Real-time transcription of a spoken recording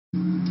So,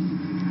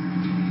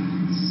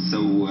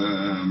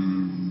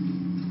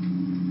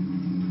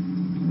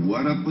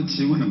 what up with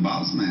you and the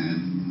boss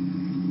man?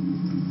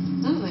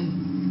 Nothing.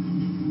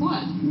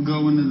 What?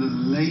 Going to the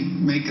lake,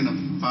 making a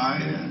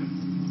fire?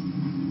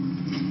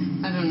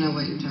 I don't know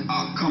what you're talking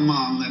about. Oh, come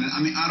on, Linden.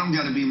 I mean, I don't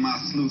got to be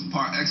my sleuth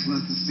par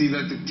excellence to see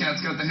that the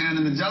cat's got the hand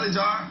in the jelly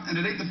jar, and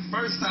it ain't the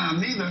first time,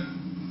 neither.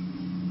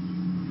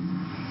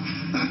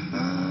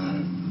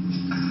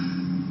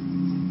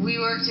 We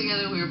worked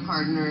together, we were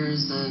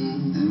partners,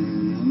 and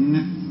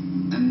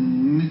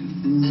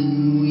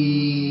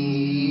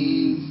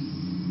we...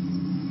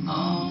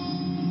 Oh,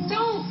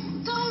 don't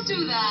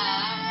do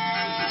that.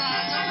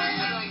 Don't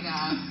do it like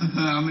that.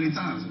 How many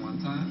times? 1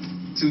 time?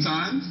 2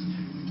 times?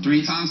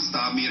 3 times?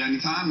 Stop me at any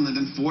time.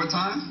 Linden 4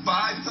 times?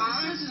 5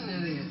 times? You're such an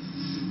idiot.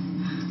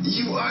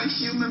 You are a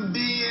human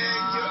being.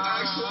 You're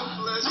actual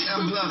flesh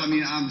and blood. I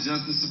mean, I'm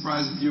just as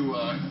surprised as you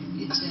are.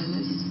 You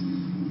jealous?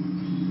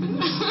 Well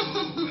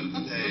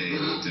played,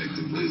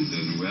 Detective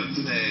Linden. Well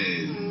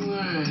played. All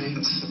right.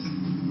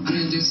 I'm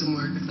going to do some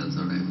work if that's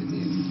all right with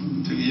you.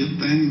 Do your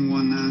thing,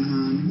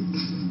 1-900.